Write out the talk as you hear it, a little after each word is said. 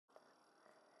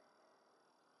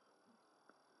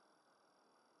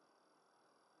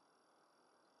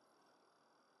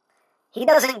He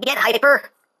doesn't get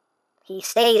hyper. He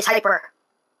stays hyper.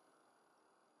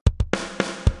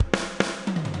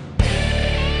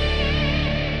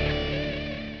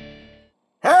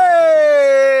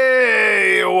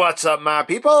 Hey! What's up, my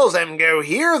peoples? EmGo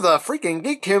here, the freaking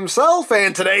geek himself,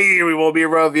 and today we will be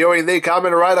reviewing the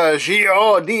Kamen Rider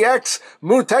GO-DX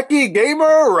MUTEKI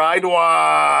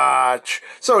Ridewatch.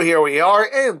 So here we are,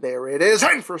 and there it is.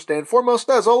 And first and foremost,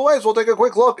 as always, we'll take a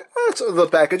quick look at the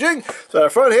packaging. So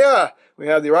up front here, we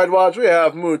have the Ridewatch, we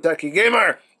have MUTEKI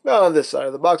Gamer. On this side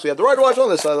of the box, we have the Ridewatch. On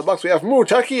this side of the box, we have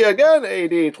MUTEKI again,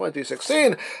 AD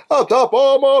 2016. Up top,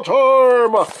 all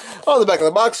term. On the back of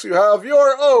the box, you have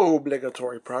your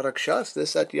obligatory product shots,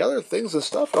 this, that, the other things and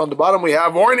stuff. On the bottom, we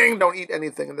have warning, don't eat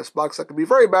anything in this box. That could be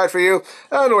very bad for you.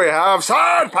 And we have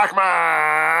Son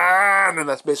Pac-Man. And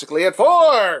that's basically it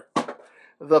for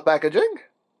the packaging.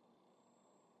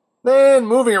 Then,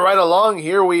 moving right along,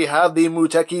 here we have the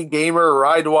MUTEKI Gamer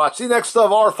Ridewatch, the next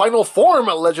of our Final Form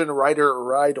Legend Rider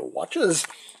Ridewatches.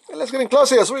 And let's get in close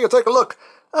here so we can take a look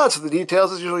at the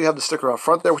details. As usual, you have the sticker up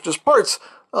front there, which is parts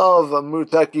of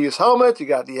MUTEKI's helmet. You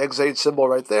got the Exade symbol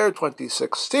right there,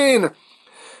 2016.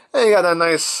 And you got that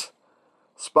nice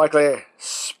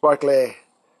sparkliness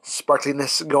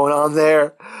going on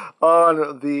there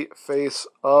on the face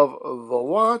of the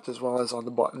watch, as well as on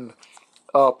the button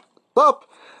up top.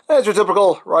 As your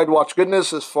typical Ridewatch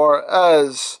goodness as far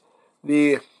as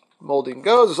the molding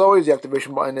goes. As always, the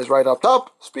activation button is right up top.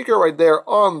 Speaker right there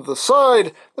on the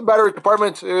side. The battery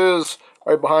compartment is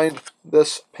right behind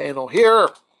this panel here.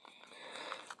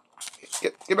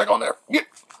 Get back on there. Get.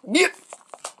 There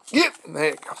you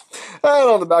go. And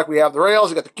on the back we have the rails.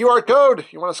 You got the QR code.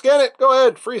 You want to scan it? Go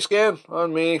ahead. Free scan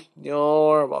on me.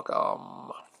 You're welcome.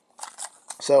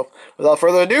 So, without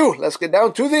further ado, let's get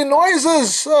down to the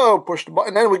noises. So, push the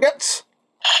button and we get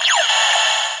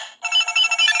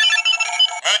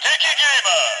MUTEKI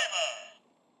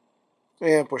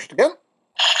Gamer. And push it again.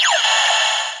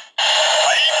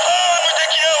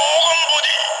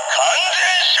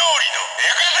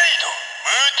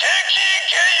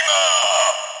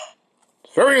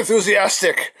 Very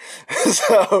enthusiastic.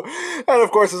 So, and of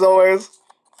course, as always,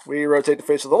 we rotate the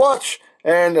face of the watch,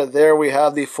 and there we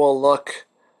have the full look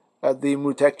at the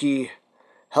MUTEKI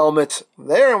helmet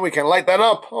there, and we can light that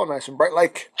up. Oh, nice and bright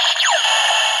like.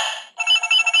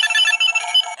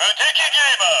 MUTEKI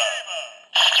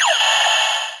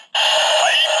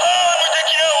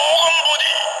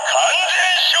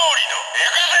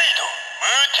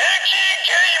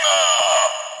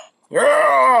Gamer.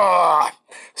 Yeah!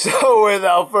 So,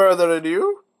 without further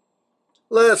ado,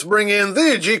 let's bring in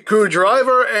the Jiku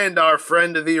driver and our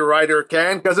friend the rider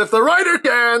can, because if the rider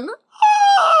can,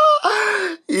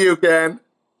 you can.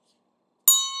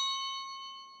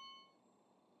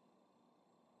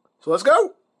 So let's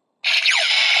go.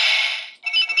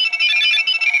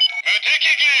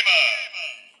 MUTEKI Gamer.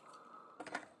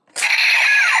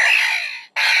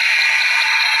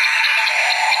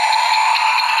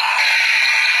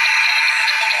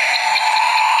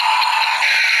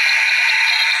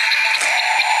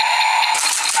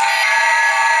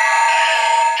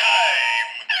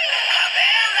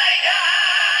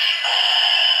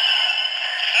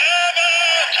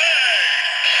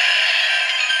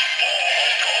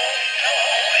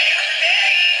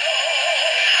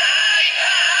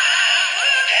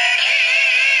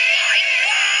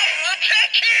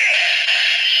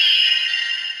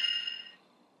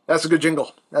 That's a good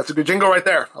jingle. That's a good jingle right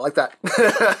there. I like that.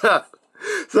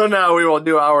 So now we will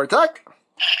do our attack.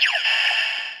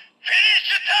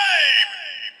 Finish time.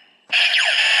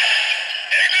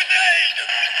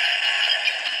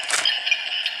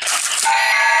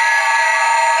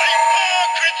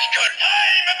 Hypercritical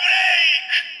time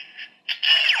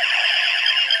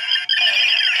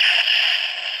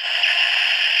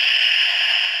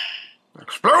break.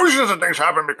 Explosions and things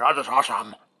happen because it's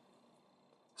awesome.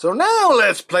 So now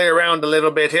let's play around a little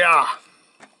bit here.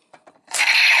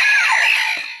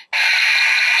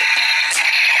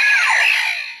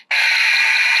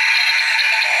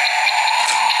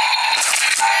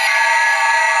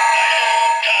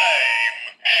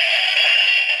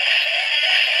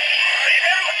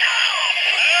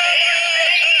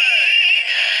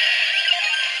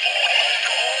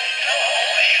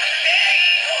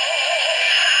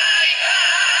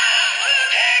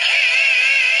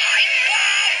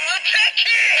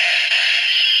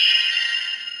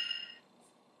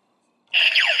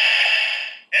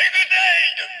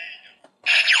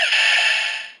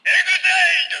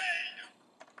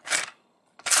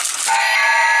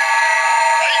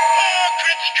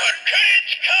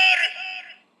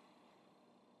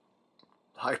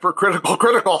 Hypercritical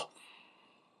critical.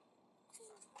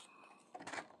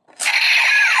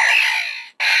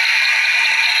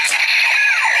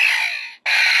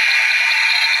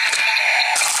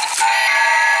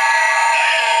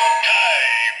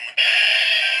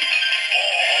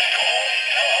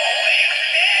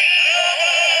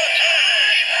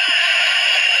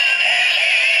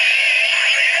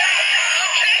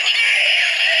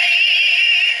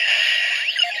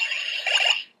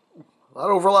 Not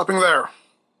overlapping there.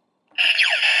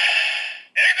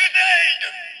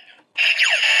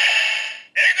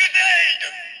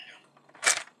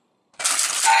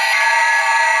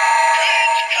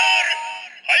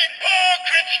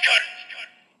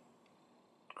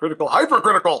 Critical,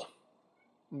 hypercritical.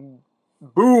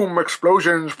 Boom,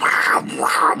 explosions.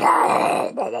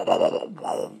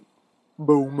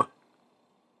 Boom.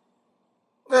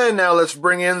 And now let's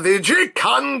bring in the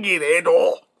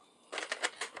Jikangiredo.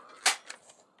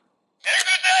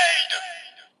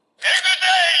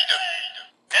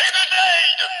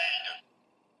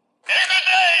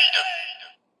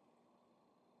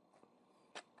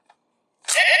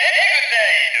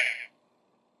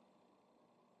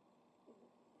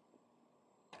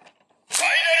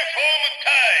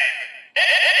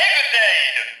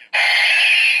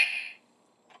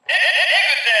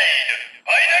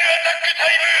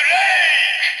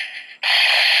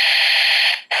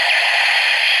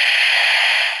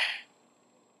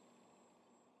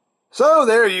 So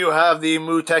there you have the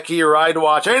Muteki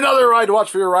Ridewatch, another Ridewatch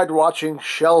for your ride-watching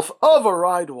shelf of a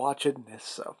ride-watchedness.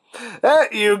 So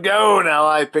there you go. Now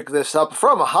I picked this up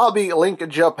from Hobby Link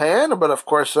Japan, but of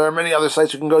course there are many other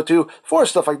sites you can go to for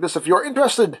stuff like this if you're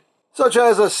interested. Such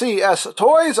as CS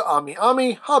Toys, Ami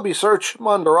Ami, Hobby Search,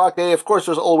 Mandarake. Of course,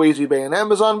 there's always eBay and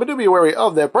Amazon, but do be wary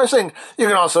of their pricing. You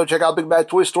can also check out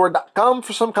BigBadToyStore.com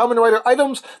for some Kamen Rider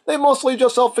items. They mostly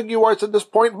just sell figure arts at this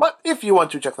point, but if you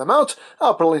want to check them out,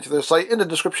 I'll put a link to their site in the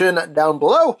description down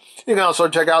below. You can also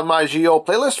check out my Geo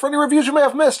playlist for any reviews you may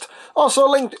have missed. Also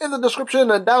linked in the description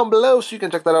down below, so you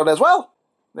can check that out as well.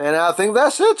 And I think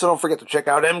that's it, so don't forget to check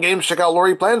out MGames, check out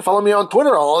Lori Plan, follow me on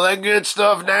Twitter, all that good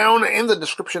stuff down in the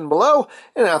description below.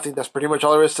 And I think that's pretty much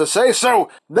all there is to say.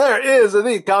 So, there is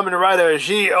the Kamen Rider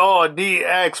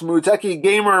GODX Muteki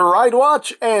Gamer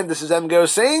Ridewatch, and this is MGo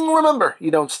saying, remember,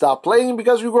 you don't stop playing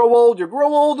because you grow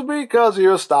old because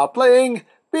you stop playing.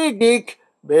 Be geek,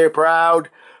 be proud,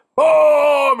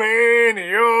 bomb in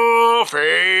your face.